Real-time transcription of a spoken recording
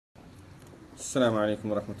السلام عليكم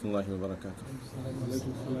ورحمة الله وبركاته.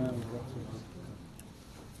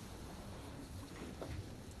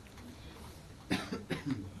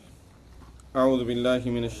 أعوذ بالله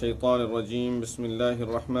من الشيطان الرجيم. بسم الله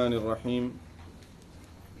الرحمن الرحيم.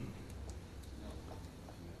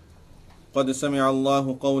 قد سمع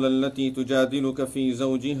الله قول التي تجادلك في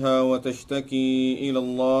زوجها وتشتكي إلى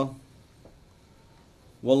الله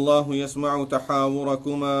والله يسمع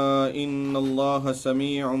تحاوركما إن الله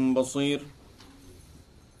سميع بصير.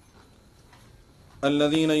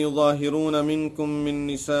 الذين يظاهرون منكم من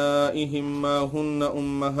نسائهم ما هن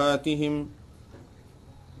أمهاتهم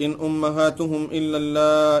إن أمهاتهم إلا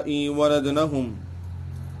اللائي ولدنهم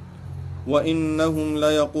وإنهم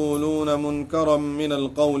ليقولون منكرا من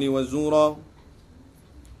القول وزورا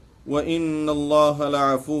وإن الله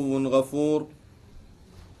لعفو غفور.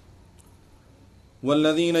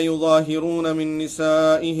 والذين يظاهرون من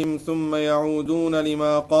نسائهم ثم يعودون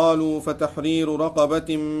لما قالوا فتحرير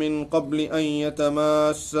رقبة من قبل أن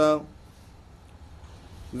يتماسا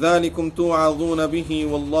ذلكم توعظون به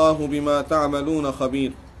والله بما تعملون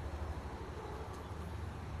خبير.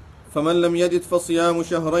 فمن لم يجد فصيام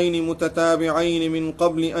شهرين متتابعين من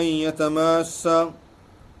قبل أن يتماسا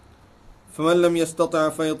فمن لم يستطع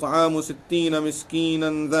فإطعام 60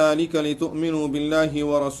 مسكينا ذلك لتؤمنوا بالله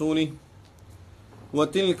ورسوله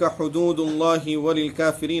وتلك حدود الله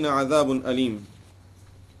وللكافرين عذاب أليم.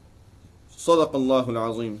 صدق الله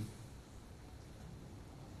العظيم.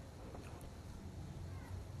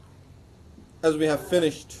 As we have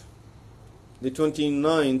finished the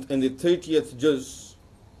 29th and the 30th juz,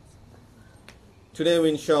 today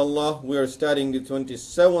inshallah we are starting the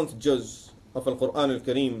 27th juz of Al-Quran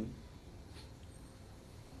Al-Kareem.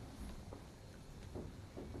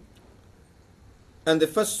 And the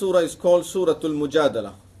first surah is called Surah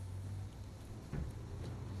Al-Mujadilah.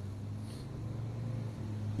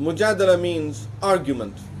 Mujadilah means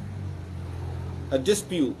argument, a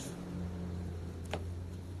dispute.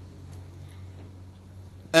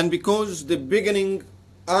 And because the beginning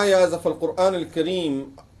ayahs of Al-Quran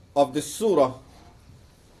Al-Kareem of this surah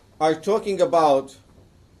are talking about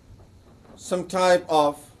some type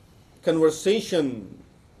of conversation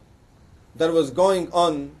that was going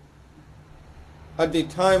on at the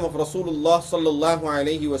time of Rasulullah sallallahu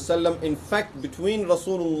alaihi wasallam, in fact between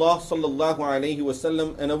Rasulullah sallallahu alaihi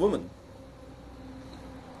wasallam and a woman.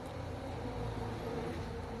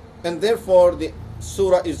 And therefore the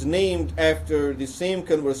surah is named after the same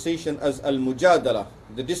conversation as Al-Mujadilah,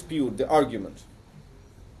 the dispute, the argument.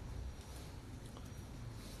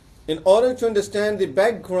 In order to understand the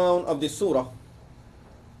background of the surah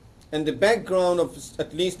and the background of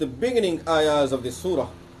at least the beginning ayahs of the surah,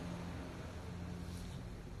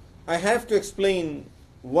 I have to explain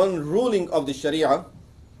one ruling of the Sharia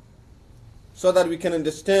so that we can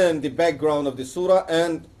understand the background of the surah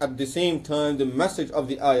and at the same time the message of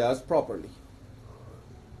the ayahs properly.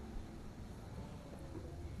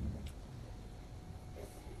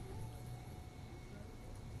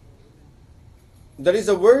 There is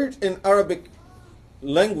a word in Arabic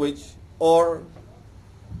language, or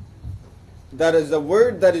that is a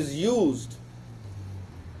word that is used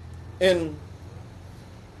in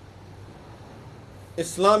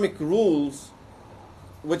Islamic rules,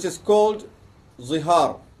 which is called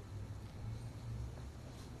zihar.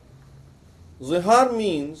 Zihar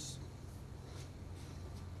means,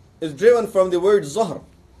 is driven from the word zahr,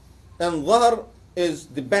 and zahr is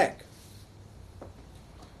the back.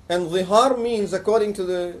 And zihar means, according to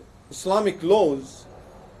the Islamic laws,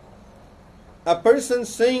 a person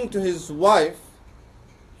saying to his wife,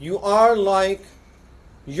 you are like,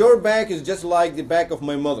 your back is just like the back of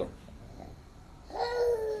my mother.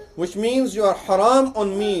 Which means you are haram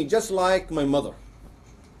on me just like my mother.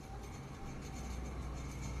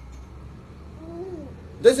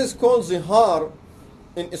 This is called zihar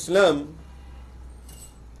in Islam.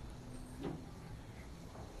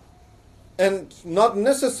 And not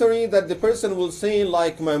necessary that the person will say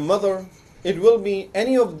like my mother. It will be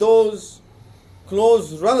any of those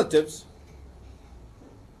close relatives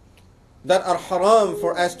that are haram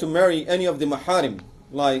for us to marry any of the maharim.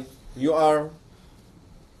 Like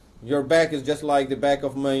your back is just like the back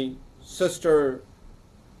of my sister,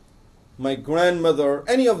 my grandmother,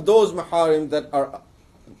 any of those maharim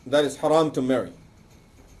that is haram to marry.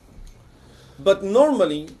 But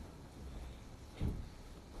normally,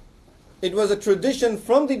 it was a tradition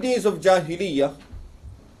from the days of Jahiliyyah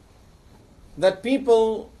that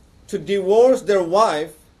people, to divorce their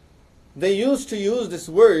wife, they used to use this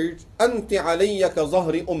word, Anti alayya ka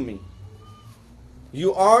zahri ummi.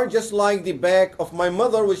 You are just like the back of my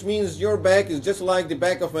mother, which means your back is just like the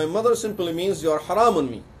back of my mother, simply means you are haram on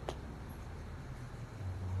me.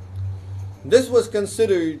 this was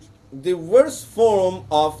considered the worst form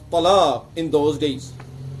of talaq in those days.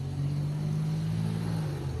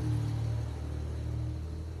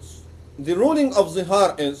 The ruling of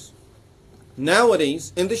zihar is,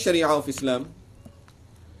 nowadays in the Sharia of Islam,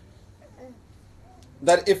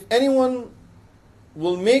 that if anyone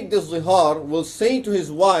will make this zihar, will say to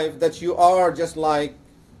his wife that you are just like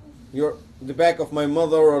the back of my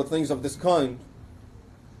mother or things of this kind,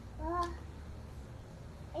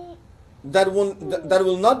 that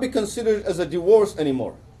will not be considered as a divorce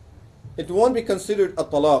anymore. It won't be considered a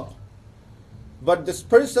talaq. But this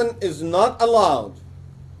person is not allowed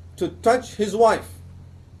to touch his wife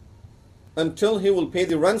until he will pay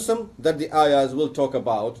the ransom that the ayahs will talk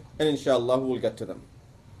about, and inshallah we will get to them.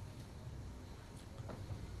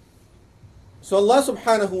 So Allah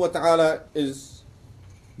subhanahu wa ta'ala is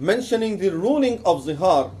mentioning the ruling of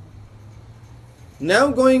zihar. Now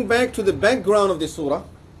going back to the background of the surah,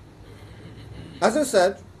 as I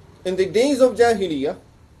said, in the days of Jahiliyyah,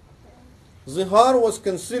 zihar was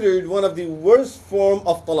considered one of the worst form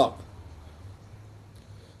of talaq.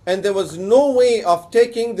 And there was no way of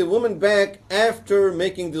taking the woman back after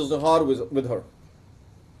making the zihar with her.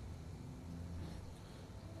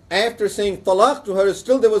 After saying talaq to her,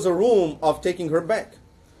 still there was a room of taking her back.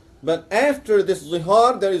 But after this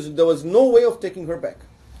zihar, there was no way of taking her back.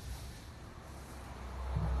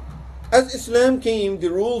 As Islam came, the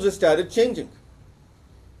rules started changing.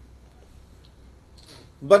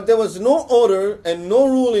 But there was no order and no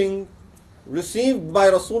ruling received by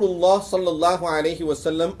Rasulullah sallallahu alaihi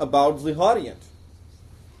wasallam about zihar yet.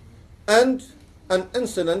 And an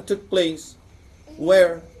incident took place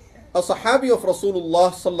where a sahabi of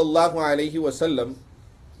Rasulullah sallallahu alaihi wasallam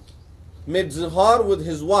made zihar with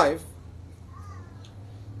his wife.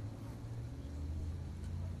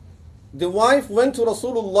 The wife went to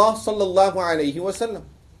Rasulullah sallallahu alaihi wasallam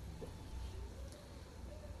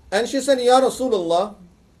and she said, Ya Rasulullah,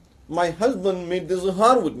 my husband made the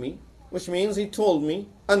zihar with me, which means he told me,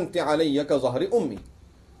 Anti alayya ka zahri ummi.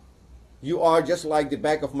 You are just like the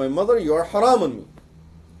back of my mother, you are haram on me.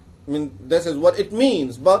 I mean, this is what it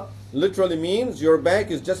means, but literally means your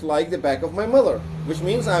back is just like the back of my mother, which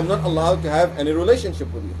means I am not allowed to have any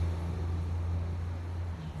relationship with you.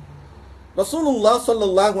 Rasulullah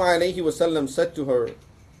sallallahu alayhi wasallam said to her,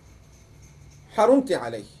 Harumti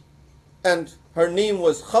alayhi. And her name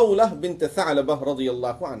was Khawlah bint Tha'labah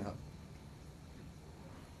radiyallahu anha.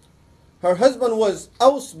 Her husband was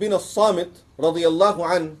Aus bin al-Samit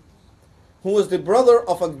radiyallahu an, who was the brother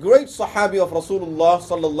of a great sahabi of Rasulullah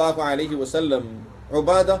sallallahu alayhi wasallam,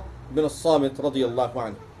 Ubadah bin al-Samit radiyallahu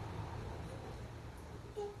anhu.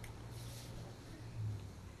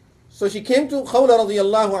 So she came to Khawla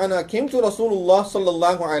radiyallahu anha, came to Rasulullah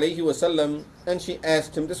sallallahu alayhi wasallam, and she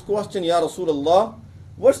asked him this question, Ya Rasulullah,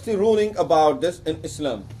 what's the ruling about this in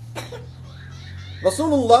Islam?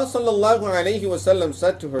 Rasulullah sallallahu alayhi wasallam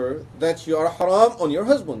said to her that you are haram on your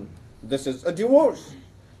husband. This is a divorce.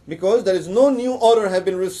 Because there is no new order have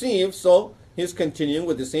been received, so he is continuing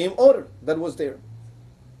with the same order that was there.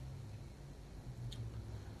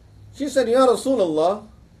 She said, Ya Rasulullah,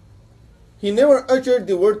 he never uttered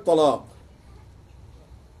the word talaq.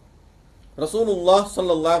 Rasulullah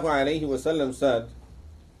sallallahu alayhi wasallam said,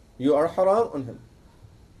 you are haram on him.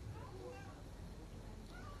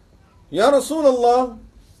 Ya Rasulullah,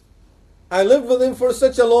 I lived with him for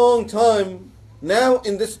such a long time. Now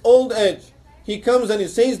in this old age, he comes and he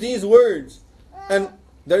says these words, and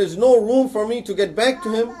there is no room for me to get back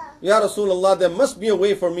to him. Ya Rasulullah, there must be a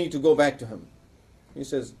way for me to go back to him. He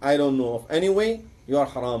says, I don't know of any way. You are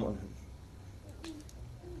haram on him.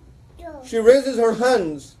 She raises her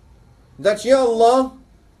hands that, Ya Allah,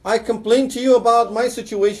 I complain to you about my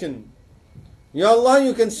situation. Ya Allah,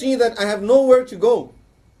 you can see that I have nowhere to go.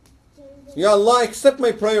 Ya Allah, accept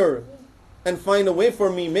my prayer and find a way for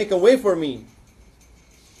me, make a way for me.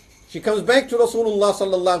 She comes back to Rasulullah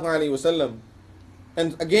sallallahu alaihi wasallam,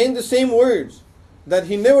 and again the same words, that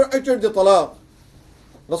he never uttered the talaq.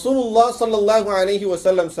 Rasulullah sallallahu alaihi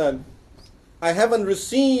wasallam said, I haven't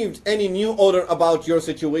received any new order about your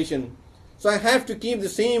situation, so I have to keep the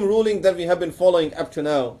same ruling that we have been following up to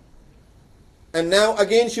now. And now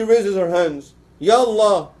again she raises her hands, Ya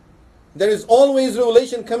Allah, there is always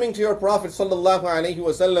revelation coming to your Prophet sallallahu alaihi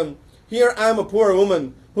wasallam. Here I am a poor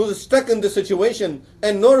woman who is stuck in this situation,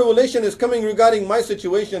 and no revelation is coming regarding my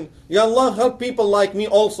situation. Ya Allah, help people like me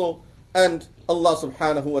also. And Allah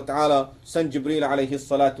subhanahu wa ta'ala sent Jibreel alayhi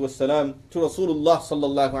salatu wasalam to Rasulullah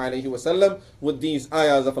sallallahu alayhi wasallam with these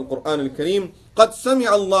ayahs of Al-Quran Al-Kareem. قَدْ سَمِعَ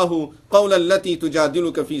اللَّهُ قَوْلَ الَّتِي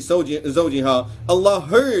تُجَادِلُكَ فِي زَوْجِهَا. Allah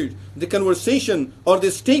heard the conversation or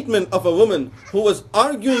the statement of a woman who was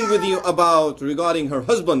arguing with you about regarding her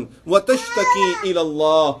husband. وَتَشْتَكِي إِلَى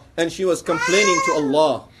اللَّهِ. And she was complaining to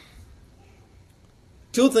Allah.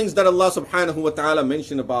 Two things that Allah subhanahu wa ta'ala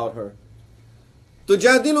mentioned about her.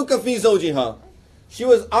 تُجَادِلُكَ فِي زَوْجِهَا. She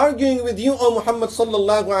was arguing with you, O Muhammad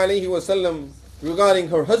sallallahu alayhi wa sallam, regarding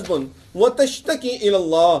her husband. وَتَشْتَكِي إِلَى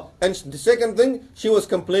اللَّهِ. And the second thing, she was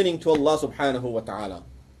complaining to Allah subhanahu wa ta'ala.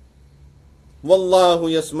 وَاللَّهُ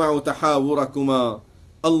يَسْمَعُ تَحَاوُرَكُمَا.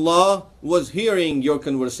 Allah was hearing your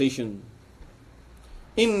conversation.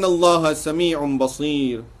 إِنَّ اللَّهَ سَمِيعٌ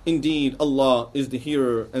بَصِيرٌ. Indeed, Allah is the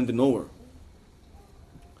hearer and the knower.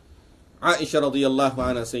 Aisha radiyallahu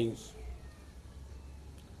anha says,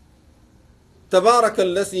 تبارك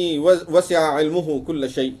الذي وسع علمه كل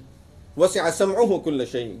شيء وسع سمعه كل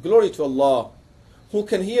شيء. Glory to Allah, who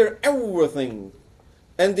can hear everything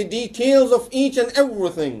and the details of each and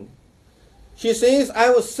everything. She says,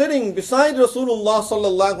 I was sitting beside Rasulullah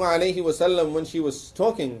sallallahu alayhi wasallam when she was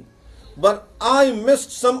talking, but I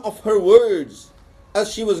missed some of her words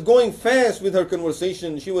as she was going fast with her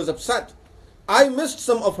conversation. She was upset. I missed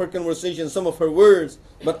some of her conversation, some of her words,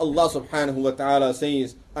 but Allah subhanahu wa ta'ala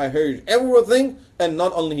says, I heard everything, and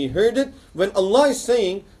not only He heard it, when Allah is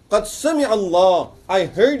saying, قَدْ سَمِعَ اللَّهُ, I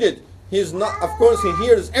heard it, He's not, of course He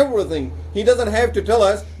hears everything. He doesn't have to tell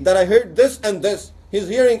us that I heard this and this. He's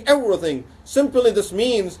hearing everything. Simply this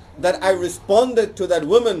means that I responded to that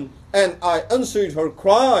woman, and I answered her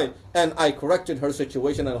cry, and I corrected her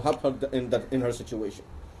situation and helped her in her situation.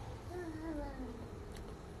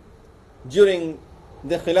 During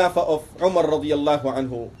the Khilafah of Umar radiyallahu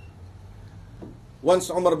anhu,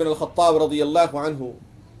 once Umar bin al-Khattab radiyallahu anhu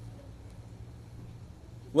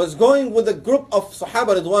was going with a group of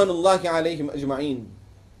Sahaba ridwanullahi alayhim ajma'een.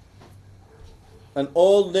 An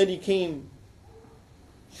old lady came.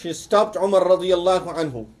 She stopped Umar radiyallahu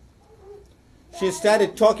anhu. She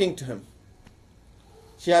started talking to him.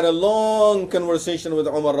 She had a long conversation with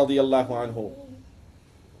Umar radiyallahu anhu.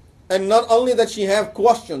 And not only that, she had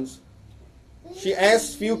questions. She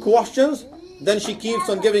asks few questions, then she keeps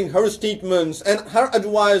on giving her statements and her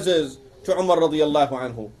advices to Umar radiyallahu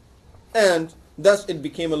anhu. And thus it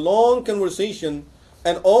became a long conversation,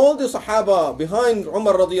 and all the Sahaba behind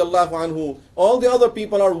Umar radiyallahu anhu, all the other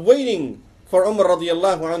people are waiting for Umar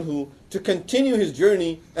radiyallahu anhu to continue his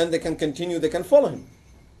journey, and they can follow him.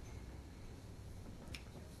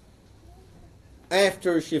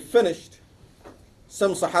 After she finished,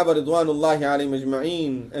 some Sahaba ridwanullahi alayhim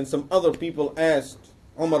ajma'een and some other people asked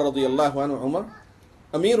Umar radiyallahu anhu, Umar,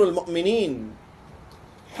 Amirul Mu'mineen,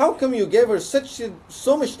 how come you gave her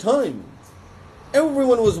so much time?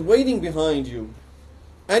 Everyone was waiting behind you,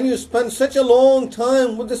 and you spent such a long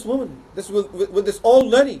time with this woman, with this old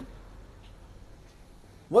lady.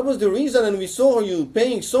 What was the reason? And we saw you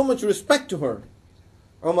paying so much respect to her.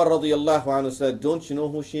 Umar radiyallahu anhu said, don't you know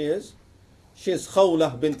who she is? She is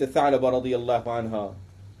Khawlah bint Tha'laba radiyallahu anha.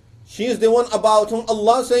 She is the one about whom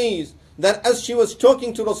Allah says that as she was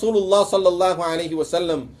talking to Rasulullah sallallahu alayhi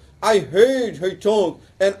wasallam, I heard her talk,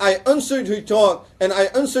 and I answered her talk, and I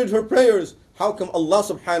answered her prayers. How come Allah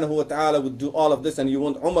subhanahu wa ta'ala would do all of this, and you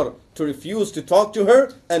want Umar to refuse to talk to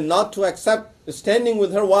her and not to accept standing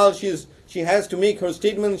with her while she has to make her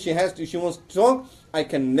statement, she wants to talk? I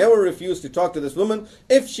can never refuse to talk to this woman.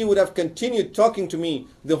 If she would have continued talking to me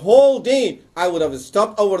the whole day, I would have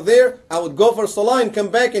stopped over there. I would go for salah and come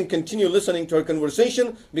back and continue listening to her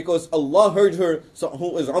conversation, because Allah heard her. So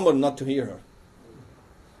who is Umar not to hear her?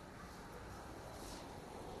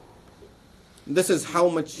 This is how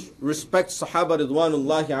much respect Sahaba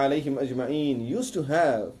ridwanullahi alayhim ajma'een used to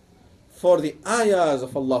have for the ayahs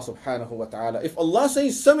of Allah subhanahu wa ta'ala. If Allah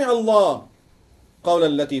says, Sami' Allah qawla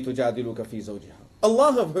allati tujadiluka fi zawjiha,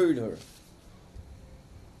 Allah have heard her,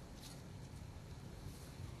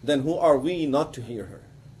 then who are we not to hear her?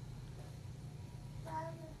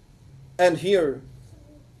 And here,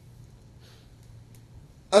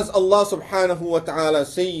 as Allah subhanahu wa ta'ala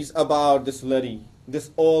says about this lady,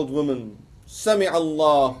 this old woman, سمع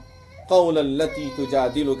الله قول التي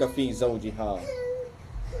تجادلك في زوجها,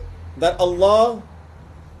 that Allah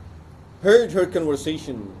heard her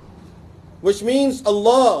conversation, which means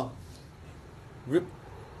Allah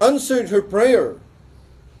answered her prayer,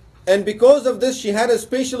 and because of this she had a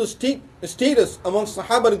special status amongst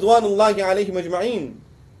Sahaba ridwanullahi alayhim ajma'een.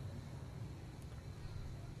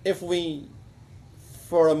 If we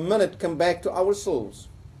for a minute come back to ourselves,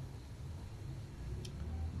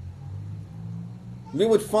 we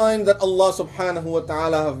would find that Allah subhanahu wa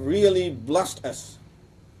ta'ala have really blessed us.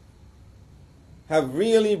 Have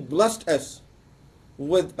really blessed us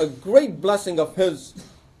with a great blessing of His.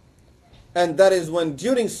 And that is when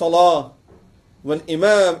during Salah, when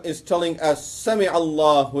Imam is telling us, Sami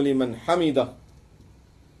Allahu liman hamidah,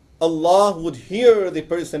 Allah would hear the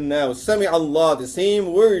person now. Sami Allah, the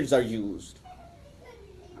same words are used.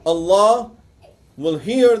 Allah will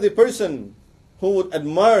hear the person who would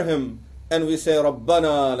admire Him, and we say,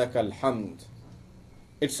 Rabbana lakal hamd.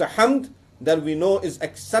 It's a hamd that we know is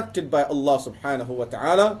accepted by Allah subhanahu wa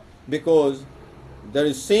ta'ala, because there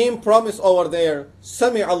is same promise over there,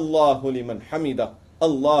 Sami Allahu liman hamida.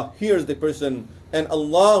 Allah hears the person, and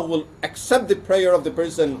Allah will accept the prayer of the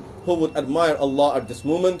person who would admire Allah at this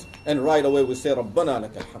moment, and right away we say, Rabbana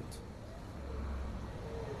lakal hamd.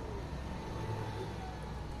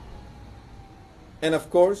 And of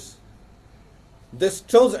course, this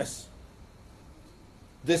tells us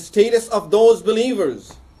the status of those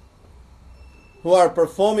believers who are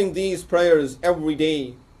performing these prayers every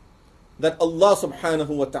day, that Allah subhanahu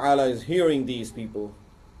wa ta'ala is hearing these people.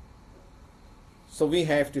 So we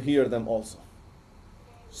have to hear them also.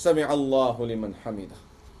 Sami Allahu liman hamidah.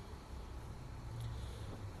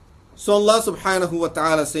 So Allah subhanahu wa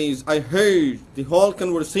ta'ala says, I heard the whole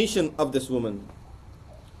conversation of this woman.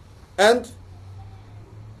 And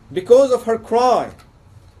because of her cry,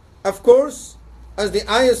 of course, as the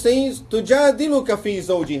ayah says, تُجَادِلُكَ فِي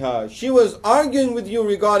زَوْجِهَا, she was arguing with you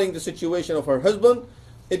regarding the situation of her husband.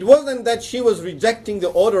 It wasn't that she was rejecting the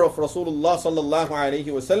order of Rasulullah sallallahu alayhi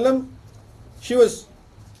wasallam. She was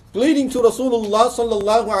pleading to Rasulullah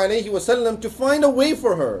sallallahu alayhi wasallam to find a way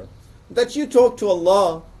for her, that you talk to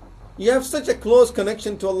Allah. You have such a close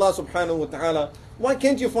connection to Allah subhanahu wa ta'ala. Why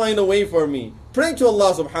can't you find a way for me? Pray to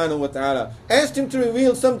Allah subhanahu wa ta'ala. Ask Him to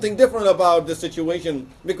reveal something different about the situation,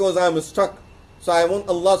 because I'm stuck. So I want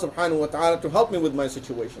Allah subhanahu wa ta'ala to help me with my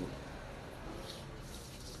situation.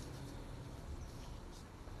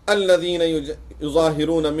 الَّذِينَ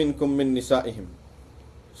يُظَاهِرُونَ مِنْكُمْ مِنْ نِسَائِهِمْ.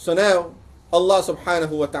 So now Allah subhanahu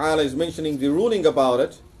wa ta'ala is mentioning the ruling about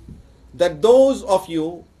it, that those of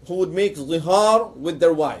you who would make zihar with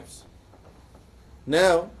their wives.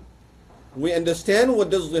 Now, we understand what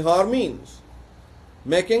does zihar means.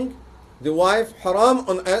 Making the wife haram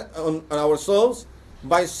on ourselves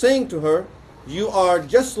by saying to her, you are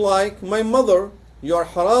just like my mother, you are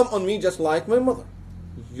haram on me just like my mother.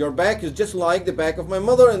 Your back is just like the back of my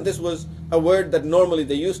mother, and this was a word that normally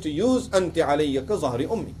they used to use, أَنْتِ عَلَيَّ كَظَهْرِ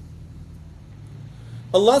أُمِّي.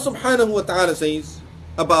 Allah subhanahu wa ta'ala says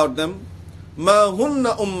about them, مَا هُنَّ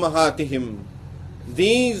أُمَّهَاتِهِمْ.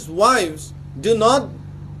 These wives do not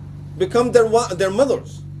become their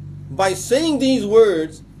mothers. By saying these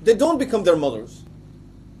words, they don't become their mothers.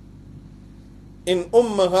 In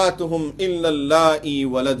ummahatuhum illa allai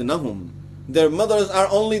waladnahum. Their mothers are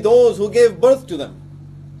only those who gave birth to them.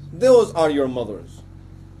 Those are your mothers.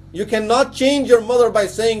 You cannot change your mother by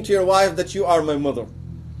saying to your wife that you are my mother,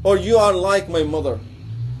 or you are like my mother.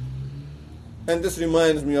 And this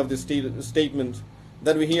reminds me of the statement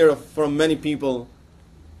that we hear from many people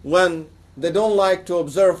when they don't like to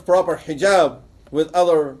observe proper hijab with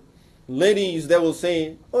other ladies. They will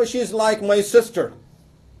say, oh, she's like my sister.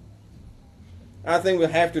 I think we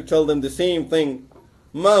have to tell them the same thing.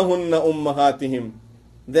 Ma hunna ummahatihim.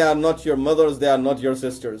 They are not your mothers, they are not your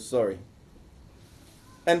sisters. Sorry.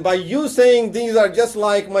 And by you saying these are just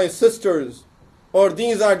like my sisters, or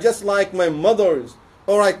these are just like my mothers,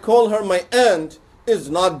 or I call her my aunt, is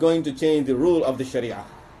not going to change the rule of the Sharia.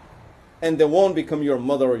 And they won't become your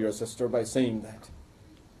mother or your sister by saying that.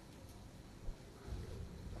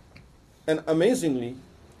 And amazingly,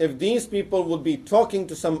 if these people would be talking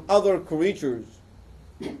to some other creatures,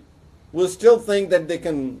 we'll still think that they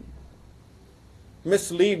can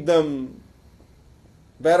mislead them.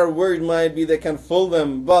 Better word might be they can fool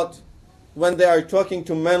them. But when they are talking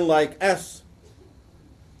to men like us,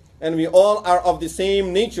 and we all are of the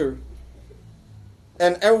same nature,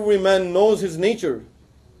 and every man knows his nature,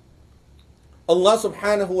 Allah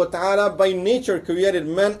subhanahu wa ta'ala by nature created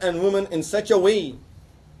men and women in such a way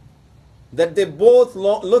that they both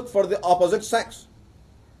look for the opposite sex.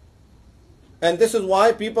 And this is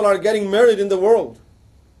why people are getting married in the world.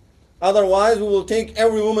 Otherwise, we will take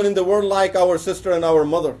every woman in the world like our sister and our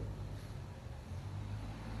mother.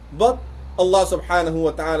 But Allah subhanahu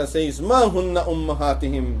wa ta'ala says, مَا هُنَّ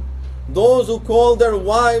أُمَّهَاتِهِمْ. Those who call their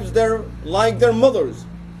wives like their mothers,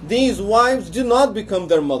 these wives do not become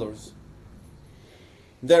their mothers.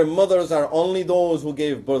 Their mothers are only those who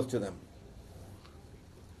gave birth to them.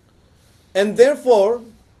 And therefore,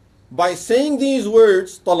 by saying these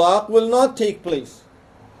words, talaq will not take place.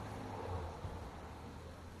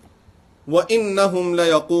 وَإِنَّهُمْ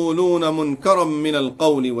لَيَقُولُونَ مُنْكَرًا مِنَ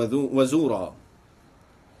الْقَوْلِ وَزُورًا.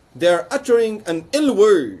 They are uttering an ill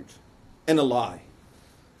word and a lie.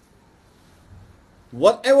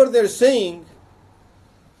 Whatever they're saying,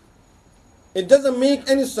 it doesn't make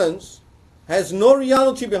any sense, has no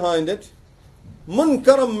reality behind it. مُنْكَرًا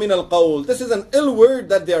مِنَ الْقَوْلِ. This is an ill word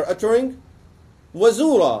that they are uttering.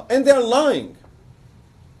 وَزُورًا. And they are lying.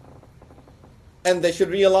 And they should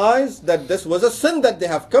realize that this was a sin that they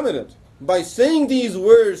have committed by saying these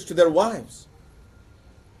words to their wives.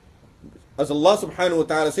 As Allah subhanahu wa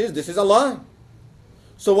ta'ala says, this is a lie.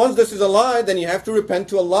 So once this is a lie, then you have to repent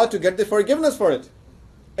to Allah to get the forgiveness for it.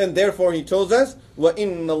 And therefore He tells us,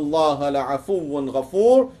 وَإِنَّ اللَّهَ لَعَفُوٌّ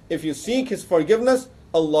غَفُورٌ. If you seek His forgiveness,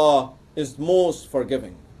 Allah is most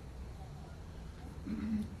forgiving.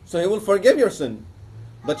 So He will forgive your sin.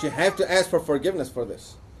 But you have to ask for forgiveness for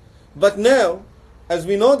this. But now, as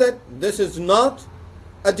we know that this is not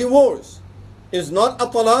a divorce, is not a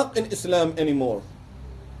talaq in Islam anymore.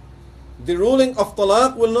 The ruling of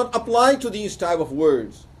talaq will not apply to these type of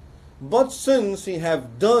words. But since he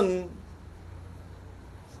have done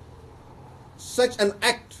such an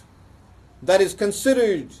act that is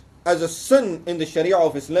considered as a sin in the Sharia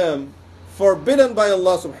of Islam, forbidden by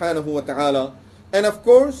Allah subhanahu wa ta'ala, and of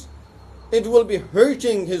course it will be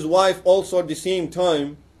hurting his wife also at the same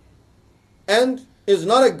time, and is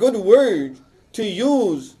not a good word to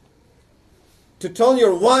use to tell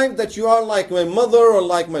your wife that you are like my mother or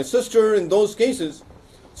like my sister in those cases.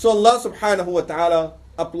 So Allah subhanahu wa ta'ala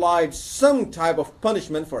applied some type of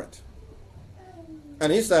punishment for it.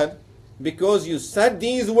 And He said, because you said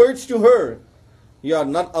these words to her, you are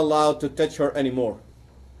not allowed to touch her anymore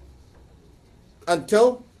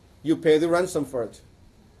until you pay the ransom for it.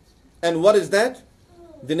 And what is that?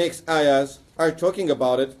 The next ayahs are talking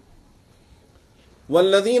about it.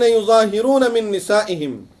 وَالَّذِينَ يُظَاهِرُونَ مِن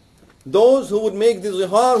نِسَائِهِمْ. Those who would make the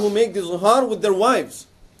zihar, who make the zihar with their wives.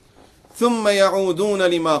 ثُمَّ يَعُودُونَ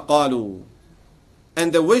لِمَا قَالُوا.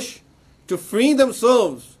 And they wish to free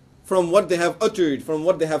themselves from what they have uttered, from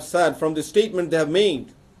what they have said, from the statement they have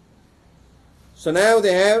made. So now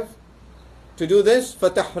they have to do this.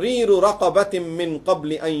 فَتَحْرِيرُ رَقَبَةٍ مِّن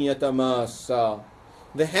قَبْلِ أَن يَتَمَاسَّا.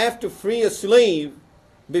 They have to free a slave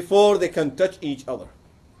before they can touch each other.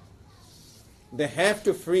 They have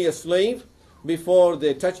to free a slave before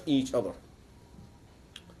they touch each other.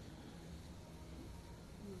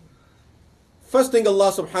 First thing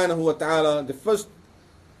Allah subhanahu wa ta'ala, the first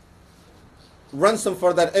ransom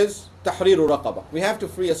for that is tahriru raqaba. We have to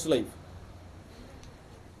free a slave.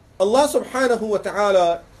 Allah subhanahu wa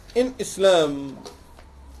ta'ala in Islam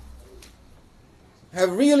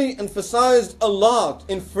have really emphasized a lot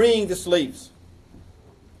in freeing the slaves.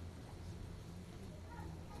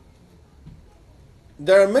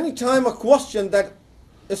 There are many times a question that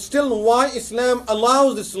is still why Islam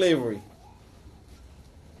allows the slavery.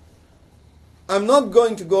 I'm not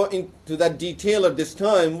going to go into that detail at this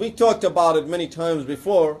time. We talked about it many times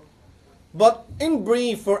before. But in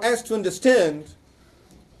brief, for us to understand,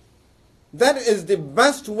 that is the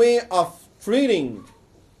best way of treating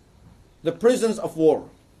the prisoners of war.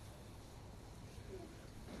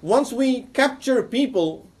 Once we capture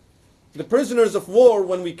people, the prisoners of war,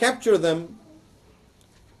 when we capture them,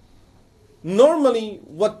 normally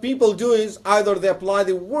what people do is either they apply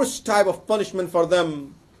the worst type of punishment for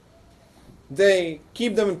them, they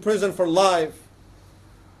keep them in prison for life,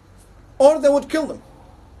 or they would kill them.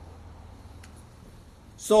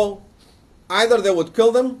 So either they would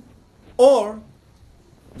kill them, or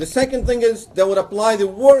the second thing is they would apply the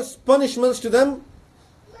worst punishments to them.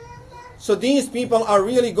 So these people are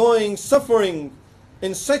really suffering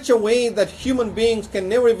in such a way that human beings can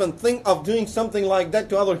never even think of doing something like that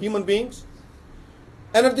to other human beings.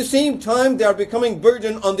 And at the same time, they are becoming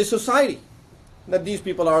burden on the society. That these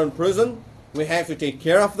people are in prison, we have to take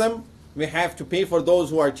care of them, we have to pay for those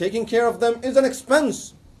who are taking care of them. It's an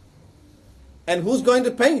expense. And who's going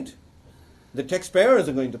to pay it? The taxpayers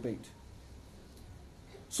are going to pay it.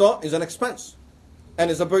 So it's an expense.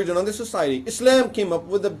 And it's a burden on the society. Islam came up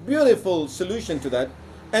with a beautiful solution to that.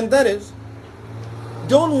 And that is,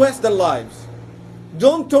 don't waste their lives.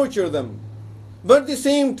 Don't torture them. But at the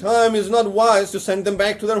same time, it's not wise to send them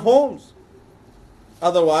back to their homes.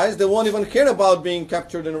 Otherwise, they won't even care about being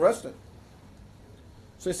captured and arrested.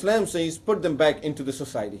 So Islam says, put them back into the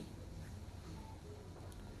society.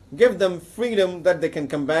 Give them freedom that they can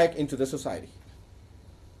come back into the society.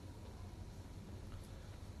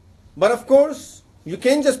 But of course, you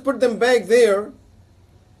can't just put them back there.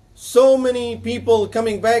 So many people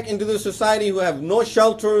coming back into the society who have no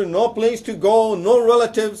shelter, no place to go, no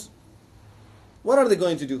relatives. What are they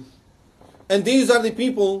going to do? And these are the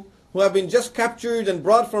people who have been just captured and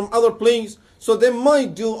brought from other place. So they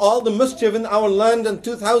might do all the mischief in our land, and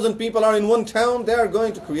 2,000 people are in one town. They are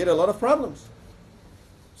going to create a lot of problems.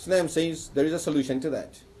 Islam says there is a solution to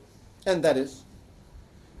that. And that is,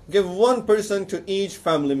 give one person to each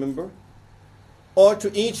family member, or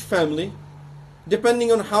to each family,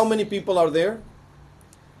 depending on how many people are there.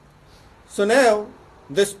 So now,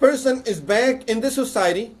 this person is back in the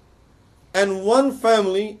society, and one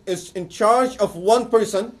family is in charge of one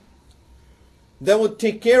person that would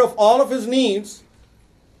take care of all of his needs.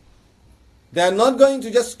 They are not going to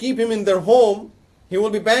just keep him in their home. He will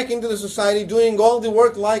be back into the society doing all the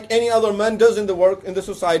work like any other man does in the work in the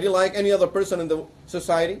society, like any other person in the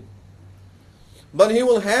society. But he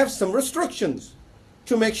will have some restrictions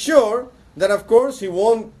to make sure that, of course, he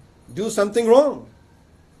won't do something wrong.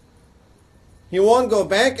 He won't go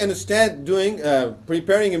back and start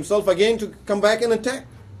preparing himself again to come back and attack.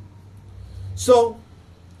 So,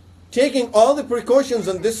 taking all the precautions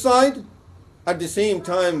on this side, at the same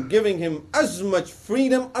time giving him as much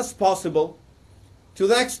freedom as possible, to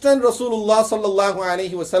the extent Rasulullah sallallahu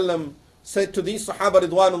alaihi wasallam said to these Sahaba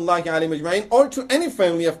ridwanullahi alayhim ajma'in, or to any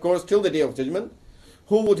family, of course, till the Day of Judgment,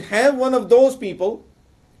 who would have one of those people,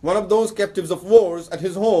 one of those captives of wars at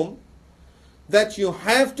his home, that you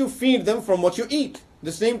have to feed them from what you eat.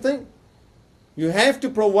 The same thing. You have to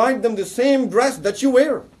provide them the same dress that you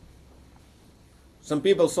wear. Some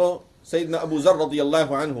people saw Sayyidina Abu Zar radiyallahu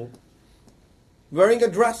anhu wearing a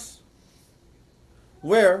dress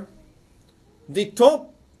where the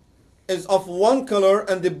top is of one color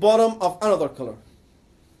and the bottom of another color.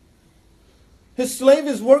 His slave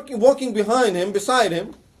is walking behind him, beside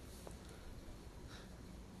him.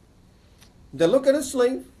 They look at his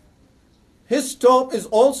slave. His top is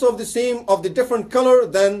also of the different color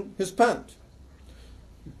than his pant.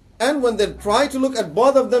 And when they try to look at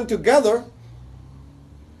both of them together,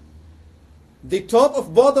 the top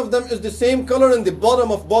of both of them is the same color and the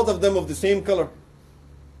bottom of both of them of the same color.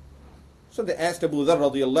 So they asked Abu Dharr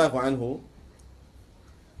radiyallahu anhu,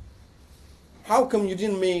 how come you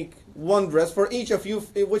didn't make one dress for each of you,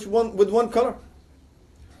 which one with one color?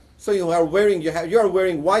 So you are wearing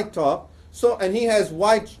white top, and he has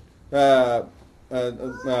white pant.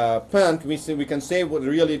 We can say what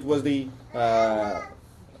really it was the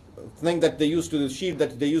thing that they used to, the sheet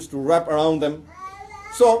that they used to wrap around them.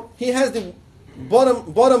 So he has the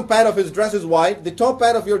bottom part of his dress is white, the top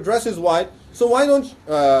part of your dress is white. So why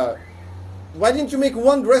didn't you make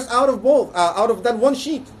one dress out of both, out of that one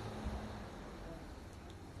sheet?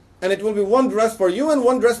 And it will be one dress for you and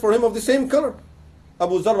one dress for him of the same color.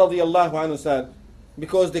 Abu Zar radiyallahu anhu said,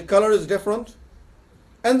 because the color is different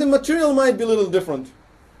and the material might be a little different.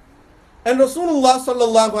 And Rasulullah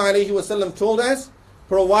sallallahu alayhi wasallam told us,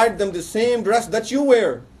 provide them the same dress that you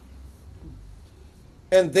wear.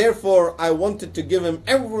 And therefore I wanted to give him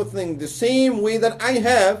everything the same way that I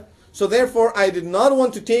have. So therefore I did not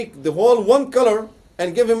want to take the whole one color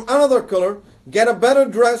and give him another color, get a better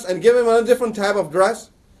dress and give him a different type of dress.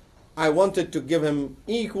 I wanted to give him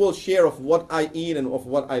equal share of what I eat and of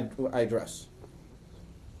what I dress.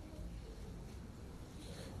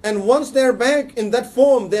 And once they're back in that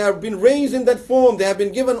form, they have been raised in that form, they have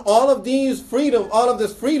been given all of this freedom,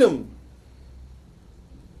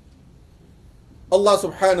 Allah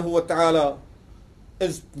subhanahu wa ta'ala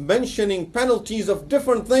is mentioning penalties of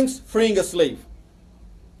different things, freeing a slave.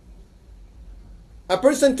 A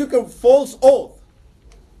person took a false oath.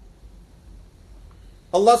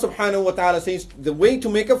 Allah subhanahu wa ta'ala says the way to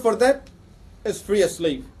make up for that is free a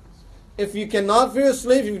slave. If you cannot free a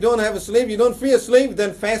slave, if you don't have a slave, you don't free a slave,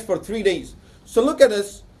 then fast for 3 days. So look at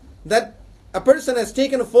this, that a person has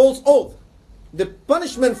taken a false oath. The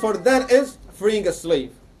punishment for that is freeing a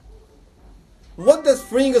slave. What does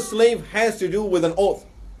freeing a slave has to do with an oath?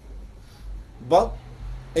 But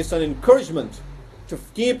it's an encouragement to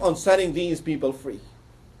keep on setting these people free.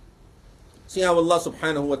 See how Allah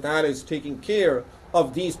subhanahu wa ta'ala is taking care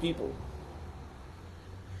of these people.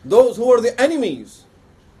 Those who are the enemies,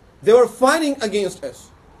 they were fighting against us.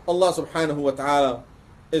 Allah subhanahu wa ta'ala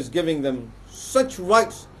is giving them such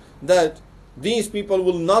rights that these people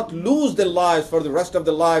will not lose their lives for the rest of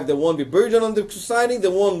their life. They won't be burdened on the society. They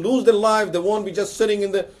won't lose their life. They won't be just sitting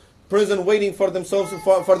in the prison waiting for themselves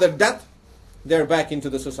for their death. They're back into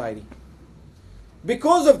the society.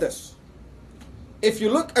 Because of this, if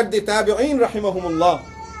you look at the tabi'een rahimahumullah,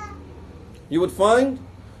 you would find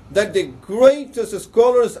that the greatest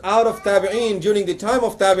scholars out of tabi'een during the time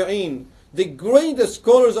of tabi'een, the greatest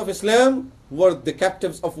scholars of Islam were the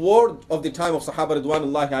captives of war of the time of Sahaba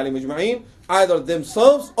ridwanullahi alayhim ajma'in, either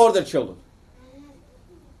themselves or their children.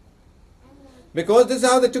 Because this is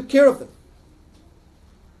how they took care of them.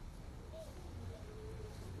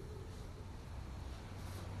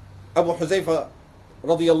 Abu Huzaifa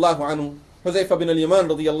radiyallahu anhu, Huzaifa bin al-Yaman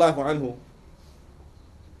radiyallahu anhu,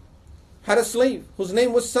 had a slave whose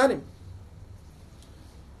name was Salim.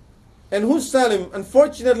 And who's Salim?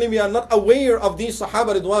 Unfortunately, we are not aware of these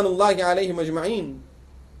Sahaba ridwanullahi alayhim ajma'een.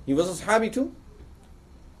 He was a Sahabi too.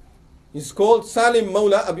 He's called Salim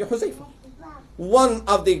Mawla Abi Huzaifa, one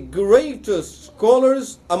of the greatest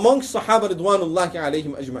scholars amongst Sahaba ridwanullahi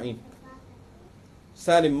alayhim ajma'een.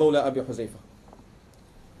 Salim Mawla Abi Huzaifa.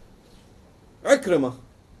 Ikrimah,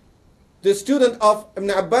 the student of Ibn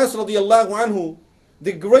Abbas radiyallahu anhu,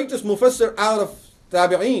 the greatest mufassir out of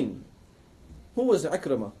Tabi'een. Who was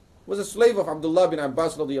Ikrimah? Was a slave of Abdullah bin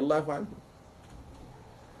Abbas radiyallahu anhu.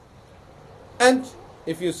 And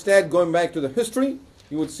if you start going back to the history,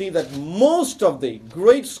 you would see that most of the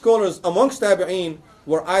great scholars amongst Tabi'een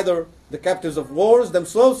were either the captives of wars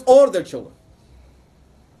themselves or their children.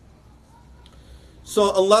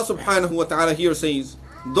 So Allah subhanahu wa ta'ala here says,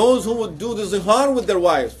 those who would do the zihar with their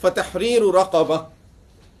wives, فَتَحْرِيرُ رَقَبَةٍ,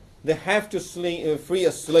 they have to free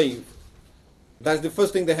a slave. That's the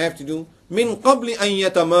first thing they have to do. مِنْ قَبْلِ أَنْ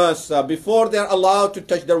يَتَمَاسَّ, before they are allowed to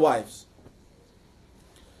touch their wives.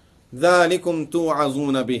 ذَلِكُمْ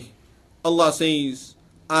تُوعَظُونَ بِهِ, Allah says,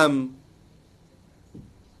 I'm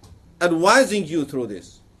advising you through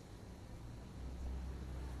this.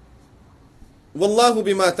 وَاللَّهُ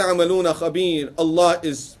بِمَا تَعْمَلُونَ خَبِيرٌ, Allah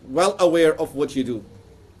is well aware of what you do.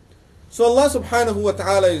 So Allah subhanahu wa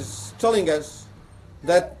ta'ala is telling us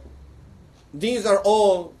that these are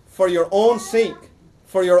all for your own sake,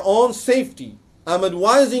 for your own safety. I'm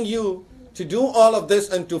advising you to do all of this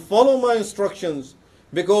and to follow my instructions,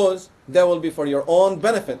 because they will be for your own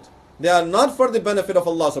benefit. They are not for the benefit of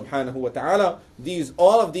Allah subhanahu wa ta'ala.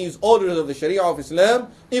 All of these orders of the Sharia of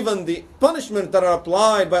Islam, even the punishments that are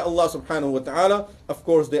applied by Allah subhanahu wa ta'ala, of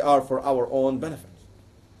course they are for our own benefit.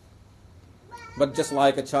 But just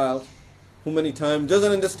like a child who many times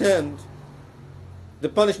doesn't understand the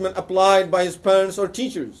punishment applied by his parents or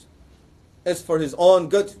teachers is for his own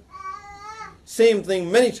good. Same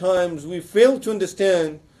thing, many times we fail to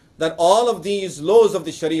understand that all of these laws of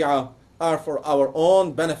the Sharia are for our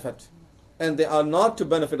own benefit, and they are not to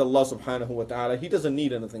benefit Allah subhanahu wa ta'ala. He doesn't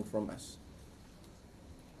need anything from us.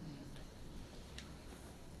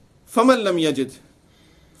 فَمَنْ لَمْ يَجِدْ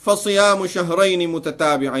فَصِيَامُ شَهْرَيْنِ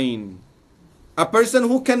مُتَتَابِعَيْنِ, a person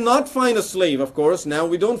who cannot find a slave, of course, now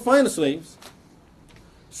we don't find slaves.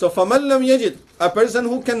 So فَمَنْ لَمْ يَجِدْ, a person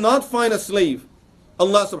who cannot find a slave,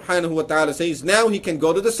 Allah subhanahu wa ta'ala says now he can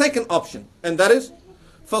go to the second option, and that is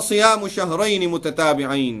فَصِيَامُ شَهْرَيْنِ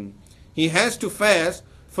مُتَتَابِعَيْنِ, he has to fast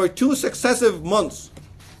for 2 successive months.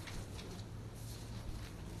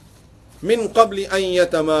 مِنْ قَبْلِ أَنْ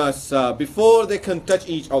يَتَمَاسَّا, before they can touch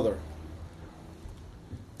each other.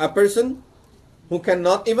 A person who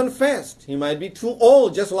cannot even fast, he might be too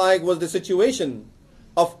old, just like was the situation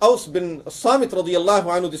of Aus bin Samit radiyallahu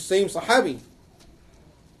anhu, the same Sahabi.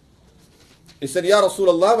 He said, Ya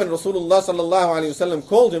Rasulullah, when Rasulullah sallallahu alayhi wasallam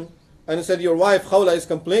called him, and he said, your wife Khawla is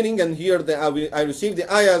complaining, and here I received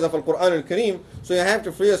the ayahs of Al-Quran al-Kareem, so you have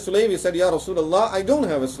to free a slave. He said, Ya Rasulullah, I don't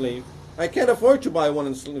have a slave. I can't afford to buy one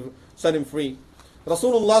and set him free.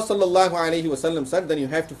 Rasulullah sallallahu alayhi wasallam said, then you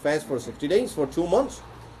have to fast for 60 days, for 2 months.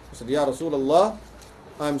 He said, Ya Rasulullah,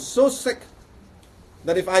 I'm so sick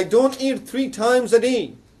that if I don't eat 3 times a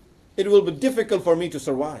day, it will be difficult for me to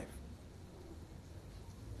survive.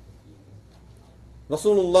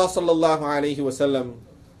 Rasulullah sallallahu alayhi wasallam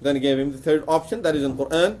then gave him the third option, that is in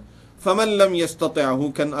Quran. فَمَنْ لَمْ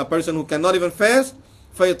يَسْتَطِعْ, a person who cannot even fast,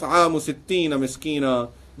 فَيْطْعَامُ سِتِّينَ مِسْكِينًا,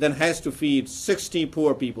 then has to feed 60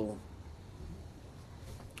 poor people.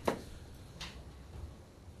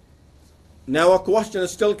 Now a question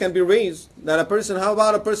still can be raised, that a person, how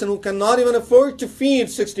about a person who cannot even afford to feed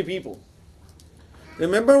 60 people?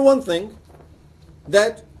 Remember one thing,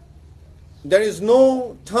 that there is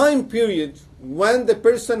no time period when the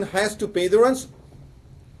person has to pay the ransom.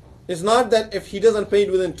 It's not that if he doesn't pay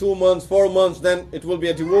it within 2 months, 4 months, then it will be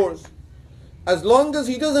a divorce. As long as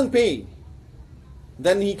he doesn't pay,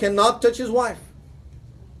 then he cannot touch his wife.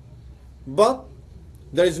 But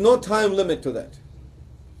there is no time limit to that.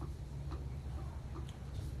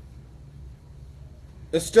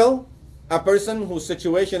 Still, a person whose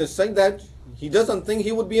situation is such that he doesn't think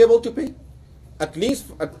he would be able to pay. At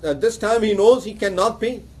least at this time he knows he cannot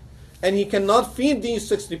pay. And he cannot feed these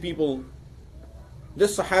 60 people.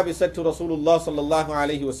 This Sahabi said to Rasulullah sallallahu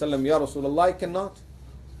alayhi wasallam, Ya Rasulullah, I cannot.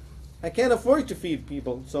 I can't afford to feed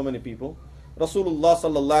people, so many people. Rasulullah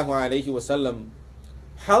sallallahu alayhi wasallam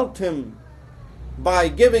helped him by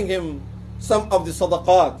giving him some of the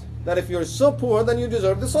sadaqat. That if you're so poor, then you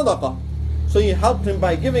deserve the sadaqah. So he helped him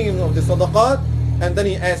by giving him of the sadaqat, and then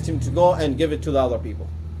he asked him to go and give it to the other people,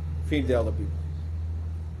 feed the other people.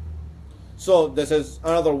 So this is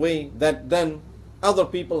another way that then other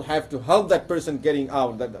people have to help that person getting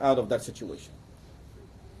out of that situation.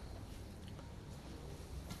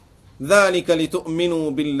 ذَلِكَ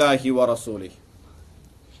لِتُؤْمِنُوا بِاللَّهِ وَرَسُولِهِ.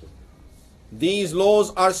 These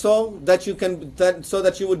laws are so that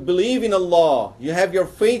you would believe in Allah. You have your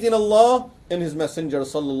faith in Allah and His Messenger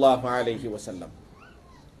sallallahu alaihi wasallam.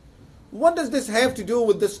 What does this have to do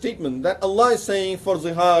with this statement that Allah is saying for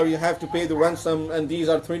zihar you have to pay the ransom, and these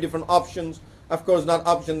are three different options? Of course, not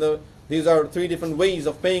option. These are three different ways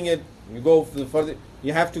of paying it.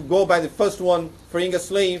 You have to go by the first one, freeing a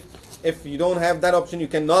slave. If you don't have that option, you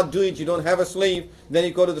cannot do it. You don't have a slave. Then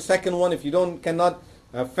you go to the second one. If you cannot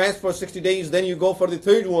fast for 60 days, then you go for the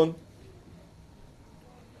third one.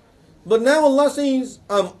 But now Allah says,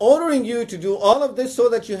 I'm ordering you to do all of this so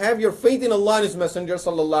that you have your faith in Allah and His Messenger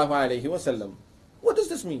sallallahu alaihi wasallam. What does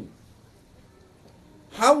this mean?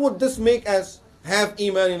 How would this make us have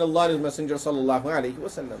iman in Allah and His Messenger sallallahu alaihi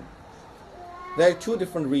wasallam? There are two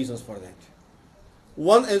different reasons for that.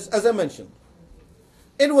 One is, as I mentioned,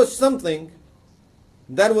 it was something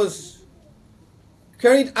that was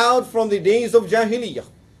carried out from the days of Jahiliyyah.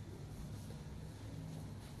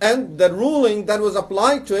 And the ruling that was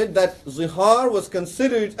applied to it, that zihar was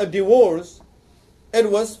considered a divorce, it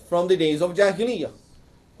was from the days of Jahiliyyah.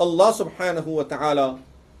 Allah subhanahu wa ta'ala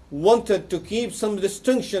wanted to keep some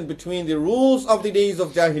distinction between the rules of the days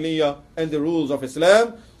of Jahiliyyah and the rules of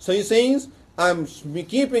Islam. So He says, I'm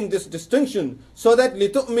keeping this distinction so that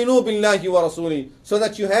لِتُؤْمِنُوا بِاللَّهِ وَرَسُولِهِ, so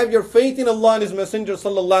that you have your faith in Allah and His Messenger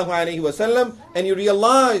sallallahu alaihi wasallam, and you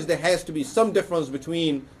realize there has to be some difference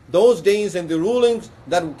between those days and the rulings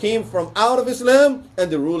that came from out of Islam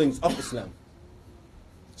and the rulings of Islam.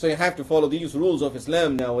 So you have to follow these rules of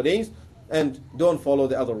Islam nowadays and don't follow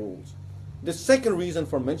the other rules. The second reason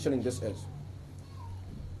for mentioning this is,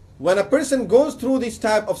 when a person goes through this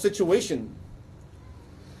type of situation,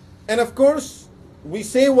 and of course we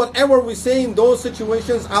say whatever we say in those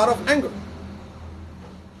situations out of anger.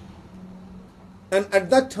 And at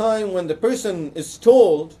that time when the person is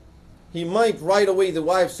told, he might right away, the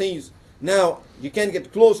wife says, now you can't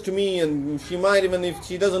get close to me, and she might, even if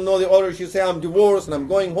she doesn't know the order, she say, I'm divorced and I'm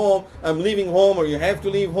going home, I'm leaving home, or you have to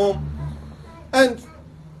leave home. And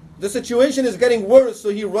the situation is getting worse, so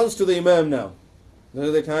he runs to the imam now. This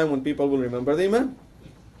is the time when people will remember the imam.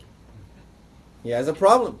 He has a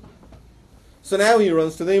problem. So now he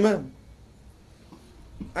runs to the imam.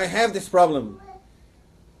 I have this problem.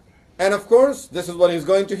 And of course, this is what he's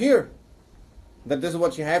going to hear. That this is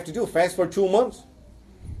what you have to do. Fast for 2 months.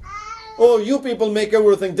 Oh, you people make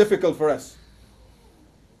everything difficult for us.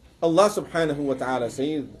 Allah subhanahu wa ta'ala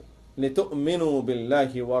says, لِتُؤْمِنُوا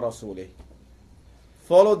بِاللَّهِ وَرَسُولِهِ.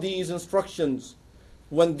 Follow these instructions.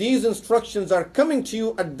 When these instructions are coming to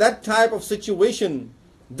you at that type of situation,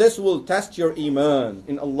 this will test your iman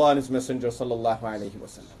in Allah and His Messenger sallallahu alaihi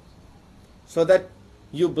wasallam. So that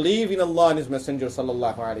you believe in Allah and His Messenger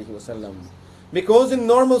sallallahu alaihi wasallam. Because in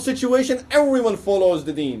normal situation, everyone follows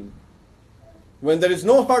the deen. When there is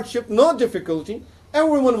no hardship, no difficulty,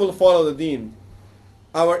 everyone will follow the deen.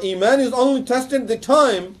 Our iman is only tested the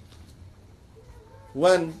time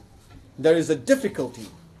when there is a difficulty,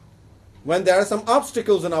 when there are some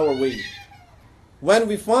obstacles in our way, when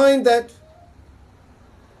we find that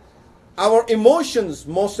our emotions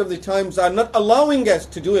most of the times are not allowing us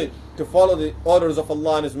to do it, to follow the orders of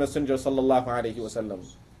Allah and His Messenger sallallahu alaihi wasallam.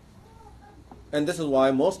 And this is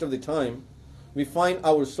why most of the time we find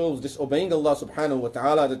ourselves disobeying Allah subhanahu wa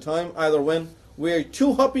ta'ala at the time, either when we are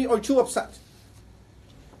too happy or too upset.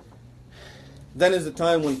 Then is the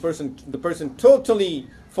time when the person totally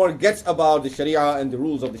forgets about the Sharia and the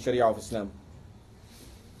rules of the Sharia of Islam.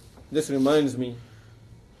 This reminds me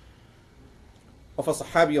of a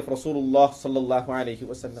Sahabi of Rasulullah sallallahu alaihi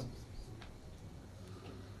wasallam.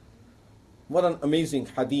 What an amazing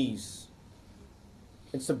hadith.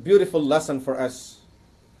 It's a beautiful lesson for us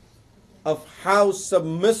of how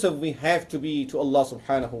submissive we have to be to Allah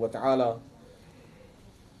subhanahu wa ta'ala,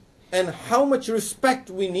 and how much respect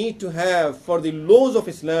we need to have for the laws of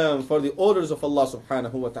Islam, for the orders of Allah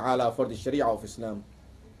subhanahu wa ta'ala, for the Sharia of Islam.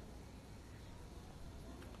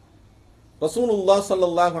 Rasulullah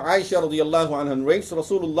sallallahu Aisha radiyallahu anha narrates,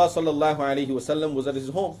 Rasulullah sallallahu alayhi wasallam was at his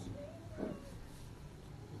home.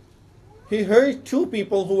 He heard two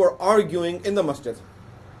people who were arguing in the masjid.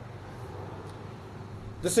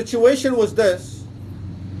 The situation was this,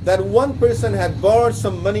 that one person had borrowed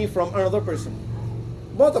some money from another person.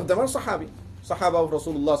 Both of them are Sahaba of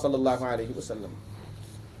Rasulullah sallallahu alayhi wasallam.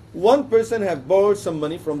 One person had borrowed some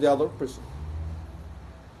money from the other person.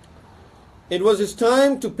 it was his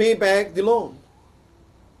time to pay back the loan.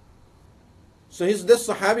 So this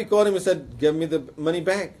Sahabi called him and said, give me the money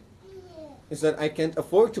back. He said, I can't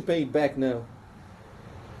afford to pay it back now.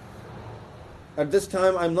 At this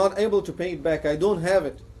time, I'm not able to pay it back. I don't have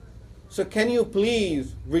it. So can you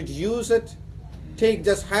please reduce it? Take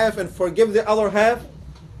just half and forgive the other half? He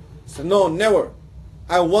said, no, never.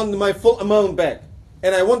 I want my full amount back.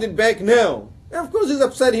 And I want it back now. And of course he's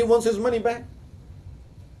upset. He wants his money back.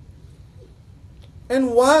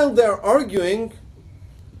 And while they're arguing,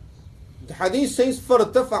 the hadith says,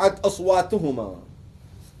 فَارْتَفَعَتْ أَصْوَاتُهُمَا.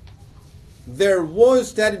 Their voice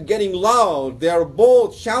started getting loud. They are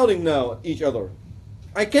both shouting now at each other.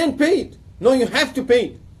 I can't pay it. No, you have to pay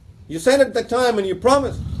it. You said at the time and you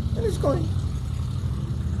promised. And it's going.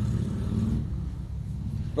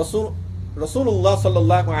 Rasulullah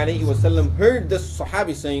sallallahu alayhi wasallam heard this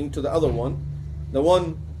Sahabi saying to the other one, the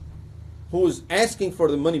one who is asking for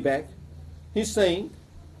the money back. He's saying,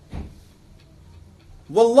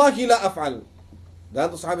 Wallahi la af'al. The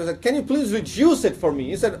other Sahabi said, can you please reduce it for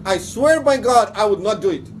me? He said, I swear by God, I would not do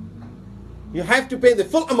it. You have to pay the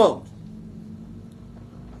full amount.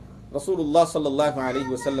 Rasulullah sallallahu alayhi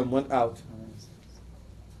wasallam went out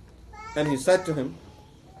and he said to him,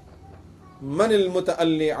 Man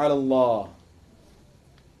al-muta'alli ala Allah.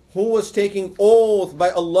 Who was taking oath by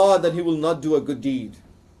Allah that he will not do a good deed?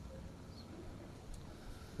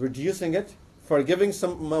 Reducing it, forgiving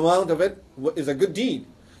some amount of it is a good deed.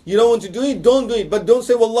 You don't want to do it, don't do it. But don't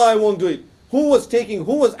say, Wallah, I won't do it. Who was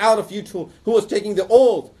out of you two, who was taking the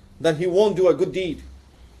oath that he won't do a good deed?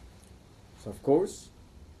 So of course,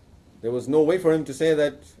 there was no way for him to say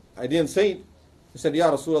that I didn't say it. He said, Ya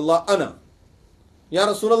Rasulullah, ana. Ya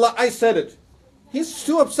Rasulullah, I said it. He's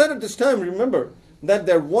too upset at this time, remember, that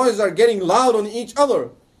their voices are getting loud on each other.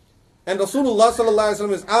 And Rasulullah sallallahu alaihi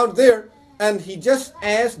wasallam is out there, and he just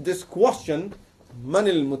asked this question, Man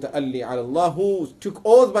al-muta'alli ala Allah, who took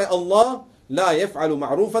oath by Allah, la yaf'alu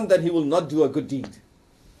ma'rufan, that he will not do a good deed.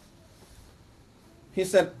 He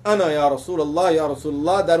said, Ana ya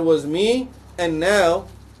Rasulullah, that was me. And now,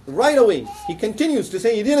 right away, he continues to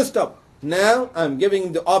say, he didn't stop. Now, I'm giving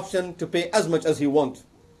him the option to pay as much as he wants.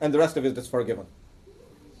 And the rest of it is forgiven.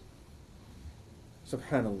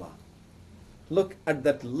 Subhanallah. Look at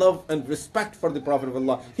that love and respect for the Prophet of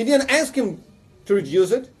Allah. He didn't ask him to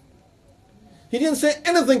reduce it. He didn't say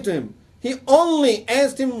anything to him. He only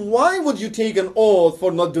asked him, why would you take an oath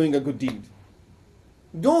for not doing a good deed?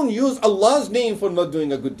 Don't use Allah's name for not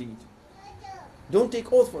doing a good deed. Don't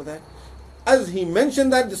take oath for that. As he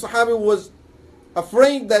mentioned that, the Sahabi was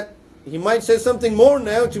afraid that he might say something more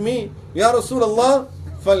now to me. Ya Rasulullah,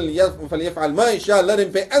 فَلْيَفْعَلْ مَا يَشَاءُ. Let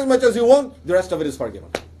him pay as much as he wants. The rest of it is forgiven.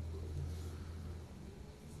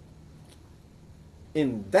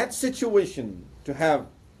 In that situation, to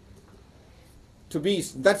be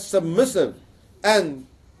that submissive and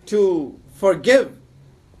to forgive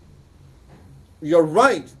your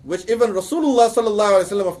right, which even Rasulullah sallallahu alaihi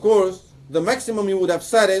wasallam, of course, the maximum he would have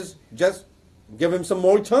said is just give him some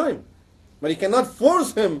more time. But he cannot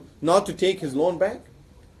force him not to take his loan back.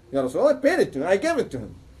 Ya Rasulullah, I paid it to him, I gave it to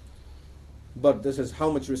him. But this is how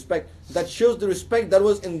much respect. That shows the respect that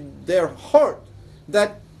was in their heart.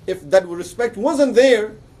 That if that respect wasn't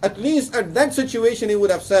there, at least at that situation he would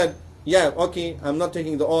have said, yeah, okay, I'm not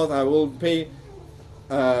taking the oath, I will pay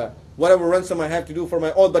whatever ransom I have to do for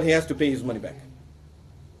my oath, but he has to pay his money back.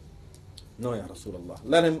 No, Ya Rasulullah.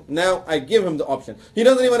 Let him, now I give him the option. He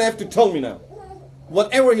doesn't even have to tell me now.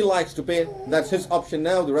 Whatever he likes to pay, that's his option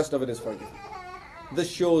now, the rest of it is forgiven. This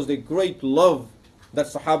shows the great love that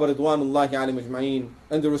Sahaba Ridwanullahi alayhim ajma'een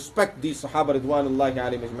and the respect these Sahaba Ridwanullahi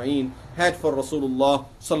alayhim ajma'een had for Rasulullah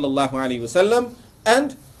sallallahu alayhi wasallam,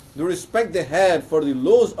 and the respect they had for the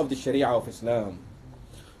laws of the Sharia of Islam.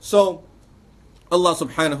 So Allah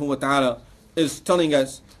subhanahu wa ta'ala is telling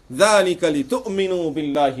us, ذَلِكَ لِتُؤْمِنُوا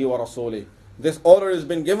بِاللَّهِ وَرَسُولِهِ. This order has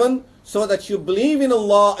been given so that you believe in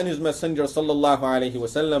Allah and His Messenger sallallahu alayhi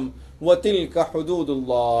wasallam. وَتِلْكَ حُدُودُ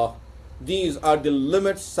اللَّهِ. These are the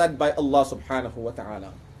limits set by Allah subhanahu wa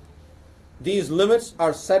ta'ala. These limits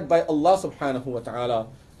are set by Allah subhanahu wa ta'ala,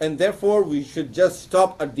 and therefore we should just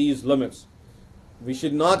stop at these limits. We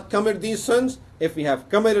should not commit these sins. If we have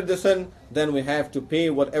committed the sin, then we have to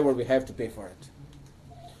pay whatever we have to pay for it.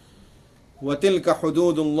 وَتِلْكَ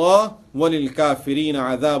حُدُودُ اللَّهِ وَلِلْكَافِرِينَ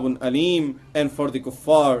عَذَابٌ أَلِيمٌ. And for the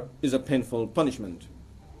kuffar is a painful punishment.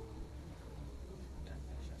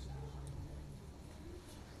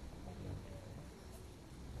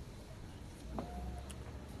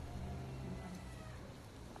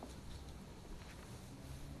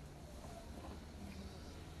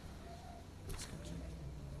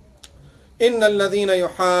 إن الذين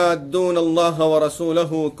يحادون الله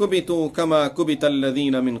ورسوله كبتوا كما كبت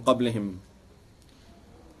الذين من قبلهم.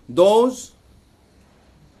 Those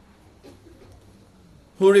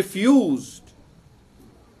who refused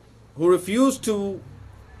to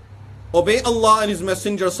obey Allah and His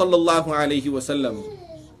Messenger sallallahu alaihi wasallam.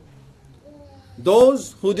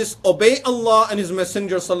 Those who disobey Allah and His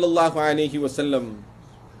Messenger sallallahu alaihi wasallam.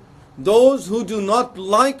 Those who do not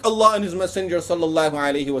like Allah and His Messenger sallallahu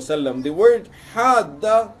alaihi wasallam. The word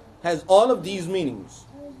hadda has all of these meanings: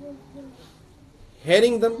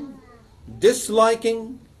 hating them,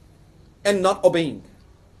 disliking, and not obeying.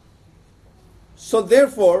 So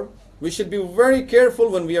therefore, we should be very careful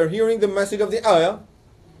when we are hearing the message of the ayah.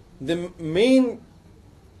 Mainly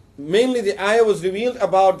the ayah was revealed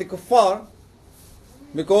about the kuffar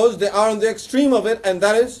because they are on the extreme of it, and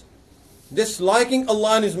that is disliking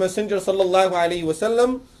Allah and His Messenger sallallahu alaihi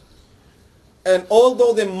wasallam. And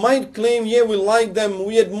although they might claim, yeah, we like them,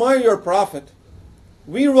 we admire your prophet,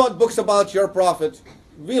 we wrote books about your prophet,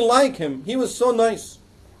 we like him, he was so nice,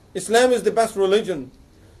 Islam is the best religion,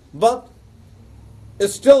 but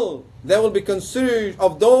still they will be considered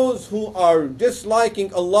of those who are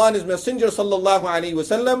disliking Allah and His Messenger sallallahu alaihi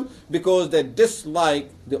wasallam because they dislike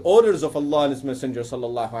the orders of Allah and His Messenger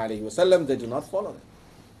sallallahu alaihi wasallam. They do not follow them.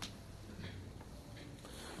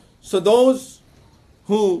 So those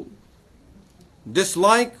who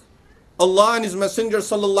dislike Allah and His Messenger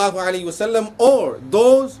sallallahu alaihi wasallam, or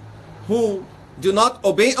those who do not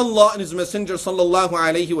obey Allah and His Messenger sallallahu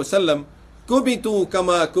alaihi wasallam, kubitu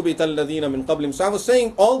kama kubita alladhina min qablihim. So I was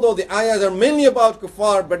saying, although the ayahs are mainly about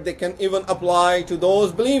kuffar, but they can even apply to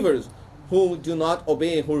those believers who do not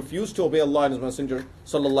obey, who refuse to obey Allah and His Messenger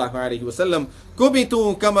sallallahu alaihi wasallam.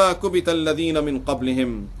 Kubitu kama kubita alladhina min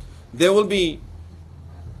qablihim. They will be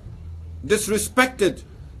disrespected,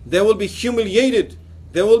 they will be humiliated,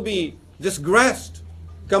 they will be disgraced.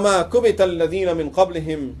 Kama kubita alladhina min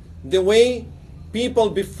qablihim. The way people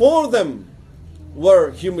before them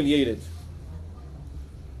were humiliated.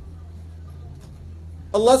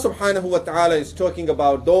 Allah subhanahu wa ta'ala is talking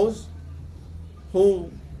about those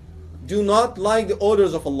who do not like the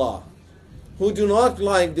orders of Allah, who do not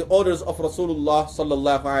like the orders of Rasulullah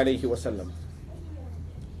sallallahu alayhi wasallam.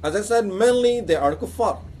 As I said, mainly they are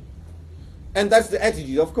kuffar. And that's the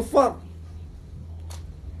attitude of kuffar.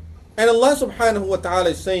 And Allah subhanahu wa ta'ala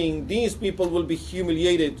is saying these people will be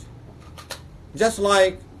humiliated just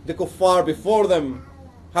like the kuffar before them.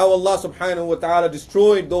 How Allah subhanahu wa ta'ala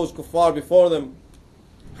destroyed those kuffar before them,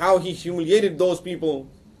 how He humiliated those people.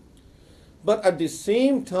 But at the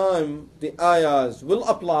same time, the ayahs will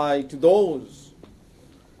apply to those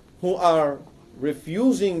who are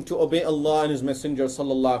refusing to obey Allah and His Messenger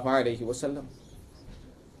sallallahu alaihi wasallam.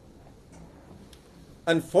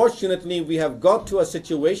 Unfortunately, we have got to a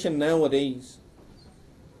situation nowadays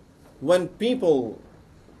when people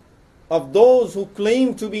of those who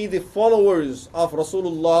claim to be the followers of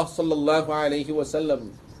Rasulullah sallallahu alaihi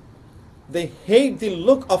wasallam, they hate the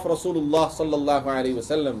look of Rasulullah sallallahu alaihi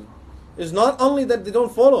wasallam. It's not only that they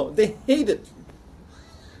don't follow, they hate it.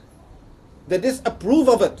 They disapprove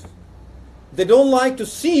of it. They don't like to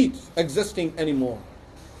see it existing anymore.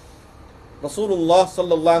 Rasulullah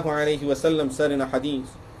sallallahu alayhi wasallam said in a hadith,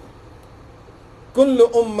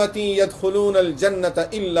 كل أمتي يدخلون الجنة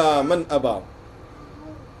إلا من أبى.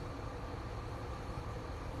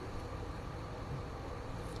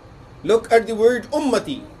 Look at the word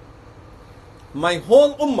ummati. My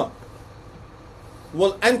whole ummah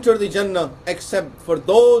will enter the Jannah except for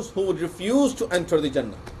those who would refuse to enter the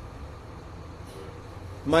Jannah.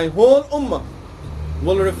 My whole ummah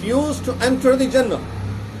will refuse to enter the Jannah.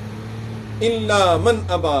 Illa man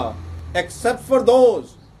aba, except for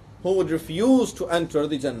those who would refuse to enter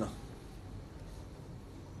the Jannah.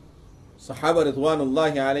 Sahaba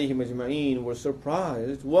ridwanullahi alayhim ajma'een were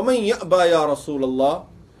surprised. وَمَنْ يَأْبَى يَا رَسُولَ اللَّهِ.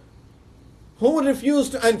 Who would refuse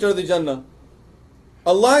to enter the Jannah?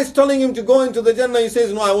 Allah is telling him to go into the Jannah. He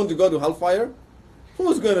says, no, I want to go to hellfire.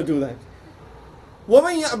 Who's going to do that?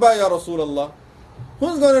 وَمَنْ يَأْبَى يَا رَسُولَ اللَّهِ.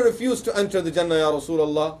 Who's going to refuse to enter the Jannah, Ya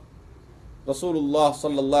Rasulullah? Rasulullah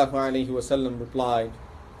sallallahu alayhi wasallam replied,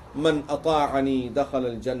 Man ata'ani dakhal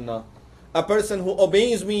al-Jannah. A person who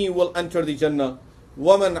obeys me will enter the Jannah.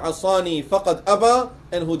 وَمَنْ عَصَانِي فَقَدْ أَبَى.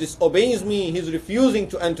 And who disobeys me, he's refusing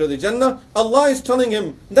to enter the Jannah. Allah is telling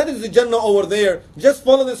him, that is the Jannah over there. Just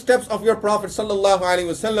follow the steps of your Prophet sallallahu alayhi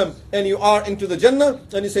wasallam and you are into the Jannah.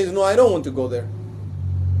 And he says, no, I don't want to go there.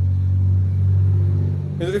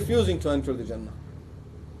 He's refusing to enter the Jannah.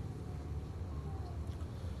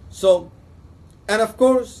 So, and of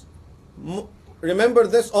course, remember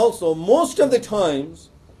this also, most of the times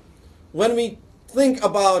when we think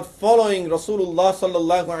about following Rasulullah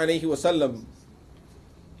sallallahu alaihi wasallam,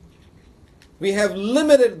 we have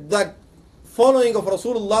limited that following of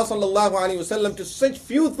Rasulullah sallallahu alaihi wasallam to such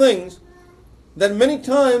few things that many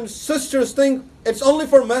times sisters think it's only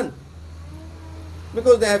for men.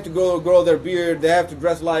 Because they have to grow their beard, they have to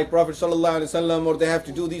dress like Prophet sallallahu alaihi wasallam, or they have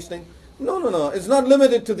to do these things. No. It's not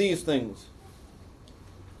limited to these things.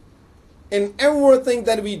 In everything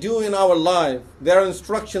that we do in our life, there are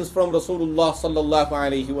instructions from Rasulullah sallallahu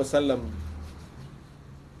alaihi wasallam.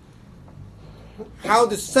 How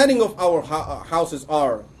the setting of our houses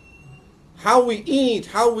are, how we eat,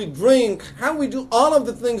 how we drink, how we do all of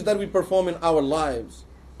the things that we perform in our lives.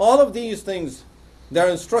 All of these things, there are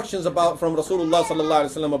instructions about from Rasulullah sallallahu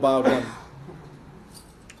alaihi wasallam about them.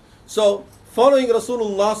 So, following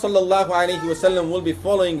Rasulullah sallallahu alaihi wasallam will be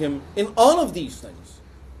following him in all of these things.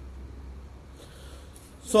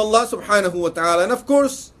 So Allah subhanahu wa ta'ala, and of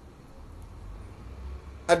course,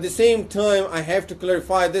 at the same time, I have to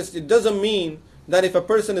clarify this. It doesn't mean that if a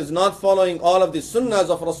person is not following all of the sunnahs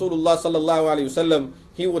of Rasulullah sallallahu alaihi wasallam,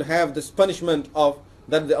 he would have this punishment of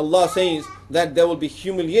that Allah says that they will be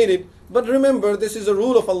humiliated. But remember, this is a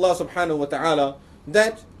rule of Allah subhanahu wa ta'ala,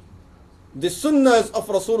 that the sunnahs of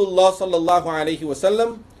Rasulullah sallallahu alaihi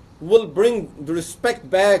wasallam will bring the respect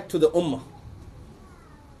back to the ummah.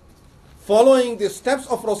 Following the steps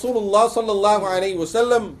of Rasulullah sallallahu alaihi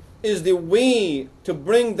wasallam is the way to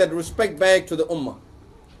bring that respect back to the ummah.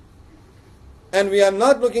 And we are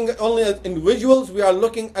not looking only at individuals, we are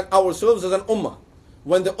looking at ourselves as an ummah.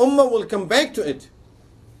 When the ummah will come back to it,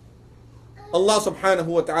 Allah subhanahu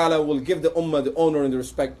wa ta'ala will give the ummah the honor and the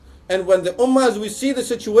respect. And when the ummah, as we see the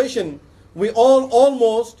situation, we all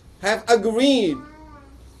almost have agreed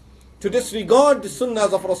to disregard the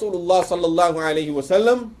sunnahs of Rasulullah sallallahu alaihi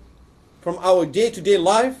wasallam from our day-to-day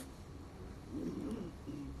life,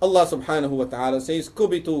 Allah subhanahu wa ta'ala says,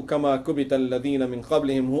 "Kubitu kama kubita alladhina min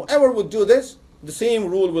qablihim." Whoever would do this, the same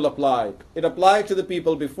rule will apply. It applied to the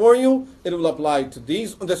people before you, it will apply to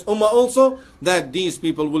this ummah also, that these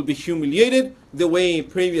people will be humiliated the way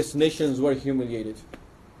previous nations were humiliated.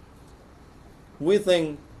 We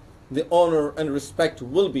think the honor and respect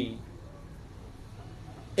will be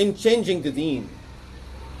in changing the deen.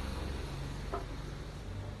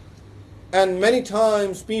 And many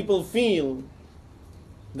times people feel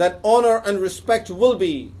that honor and respect will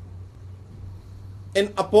be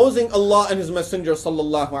in opposing Allah and His Messenger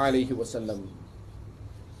sallallahu alaihi wasallam.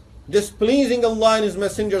 Displeasing Allah and His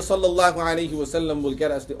Messenger sallallahu alaihi wasallam will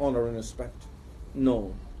get us the honor and respect.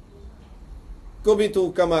 No.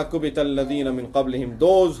 Kubitu kama kubita alladhina min qablihim.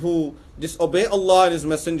 Those who disobey Allah and His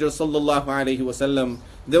Messenger sallallahu alaihi wasallam,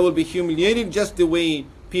 they will be humiliated just the way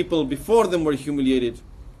people before them were humiliated.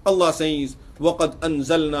 Allah says, وَقَدْ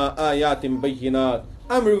أَنزَلْنَا آيَاتٍ بَيِّنَاتٍ.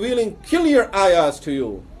 I'm revealing clear ayahs to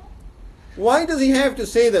you. Why does He have to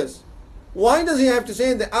say this? Why does He have to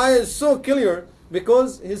say the ayah is so clear?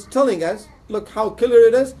 Because He's telling us, look how clear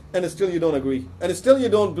it is, and still you don't agree, and still you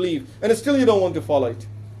don't believe, and still you don't want to follow it.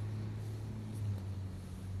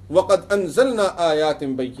 وَقَدْ أَنزَلْنَا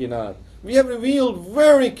آيَاتٍ بَيِّنَاتٍ. We have revealed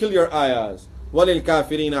very clear ayahs.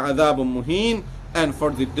 وَلِلْكَافِرِينَ عَذَابٌ مُهِينٌ. And for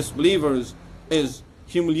the disbelievers is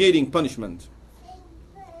humiliating punishment.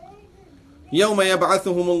 يَوْمَ يَبْعَثُهُمُ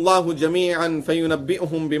اللَّهُ جَمِيعًا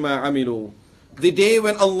فَيُنَبِّئُهُم بِمَا عَمِلُوا. The day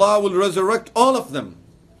when Allah will resurrect all of them.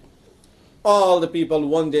 All the people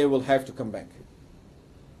one day will have to come back.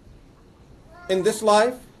 In this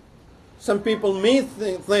life, some people may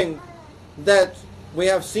think that we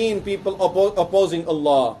have seen people opposing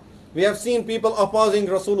Allah. We have seen people opposing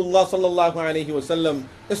Rasulullah sallallahu alaihi wasallam.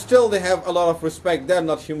 Still they have a lot of respect. They are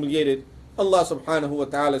not humiliated. Allah subhanahu wa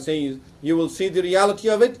ta'ala says, you will see the reality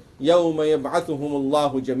of it. يَوْمَ يَبْعَثُهُمُ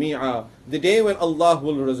اللَّهُ جَمِيعًا. The day when Allah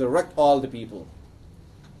will resurrect all the people.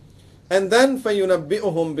 And then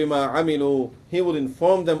فَيُنَبِّئُهُم بِمَا عَمِلُوا. He will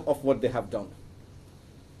inform them of what they have done.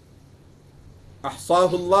 أَحْصَاهُ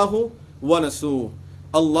اللَّهُ وَنَسُوهُ.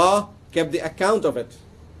 Allah kept the account of it,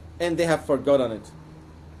 and they have forgotten it.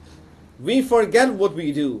 We forget what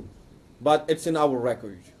we do, but it's in our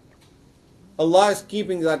record. Allah is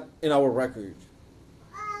keeping that in our record.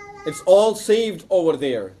 It's all saved over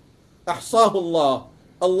there. أحصاه الله.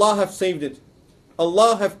 Allah have saved it.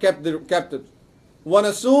 Allah have kept it.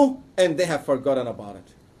 وَنَسُوهُ. And they have forgotten about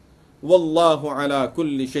it. وَاللَّهُ عَلَى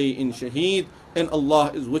كُلِّ شَيْءٍ شَهِيدٌ. And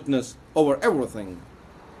Allah is witness over everything.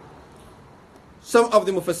 Some of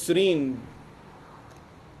the Mufassireen,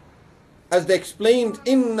 as they explained,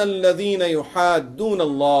 إِنَّ الَّذِينَ يُحَادُّونَ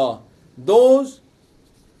اللَّهِ. Those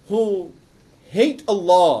who hate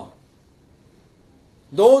Allah,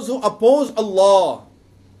 those who oppose Allah,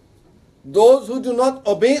 those who do not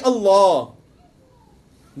obey Allah,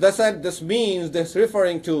 They said this means, this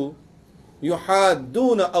referring to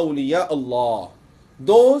يُحَادُّونَ أَوْلِيَاءَ اللَّهِ,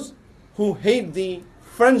 those who hate the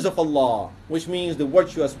friends of Allah, which means the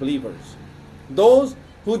virtuous believers. Those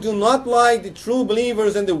who do not like the true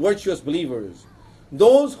believers and the virtuous believers.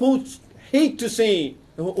 Those who hate to see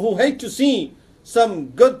some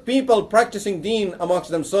good people practicing deen amongst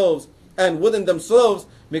themselves and within themselves,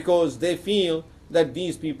 because they feel that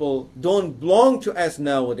these people don't belong to us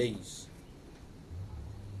nowadays.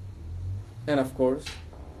 And of course,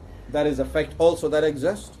 that is a fact also that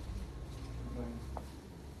exists.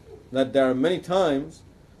 That there are many times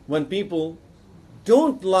when people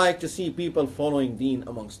don't like to see people following deen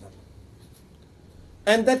amongst them.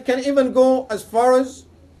 And that can even go as far as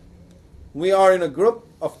we are in a group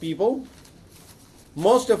of people.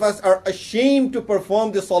 Most of us are ashamed to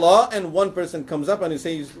perform the salah, and one person comes up and he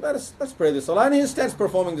says, let's pray the salah, and he starts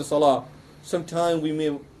performing the salah. Sometimes we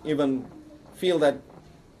may even feel that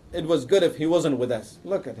it was good if he wasn't with us.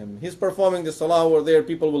 Look at him. He's performing the salah over there.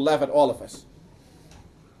 People will laugh at all of us.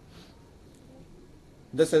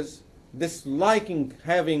 This is disliking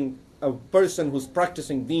having a person who's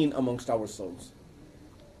practicing deen amongst ourselves.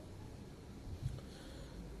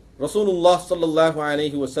 Rasulullah sallallahu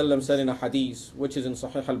alayhi wasallam said in a hadith, which is in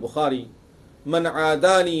Sahih al-Bukhari, "Man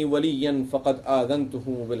aadani waliyan faqad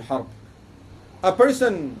aadantuhu bil harb." A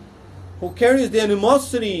person who carries the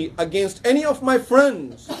animosity against any of my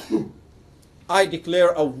friends, I declare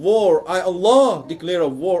a war. Allah declare a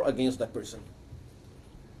war against that person.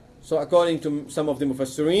 So according to some of the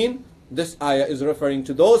mufassirin, this ayah is referring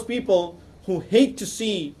to those people who hate to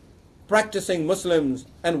see practicing Muslims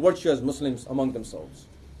and virtuous Muslims among themselves.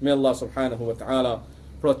 May Allah subhanahu wa ta'ala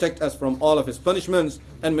protect us from all of his punishments,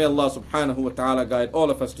 and may Allah subhanahu wa ta'ala guide all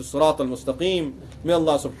of us to Sirat al-Mustaqim. May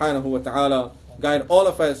Allah subhanahu wa ta'ala guide all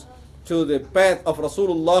of us to the path of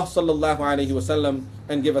Rasulullah sallallahu alayhi wa sallam,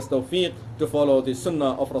 and give us tawfiq to follow the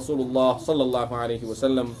sunnah of Rasulullah sallallahu alayhi wa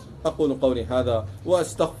sallam. أقول قولي هذا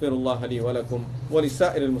وأستغفر الله لي ولكم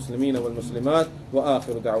ولسائر المسلمين والمسلمات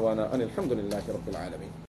وآخر دعوانا أن الحمد لله رب العالمين.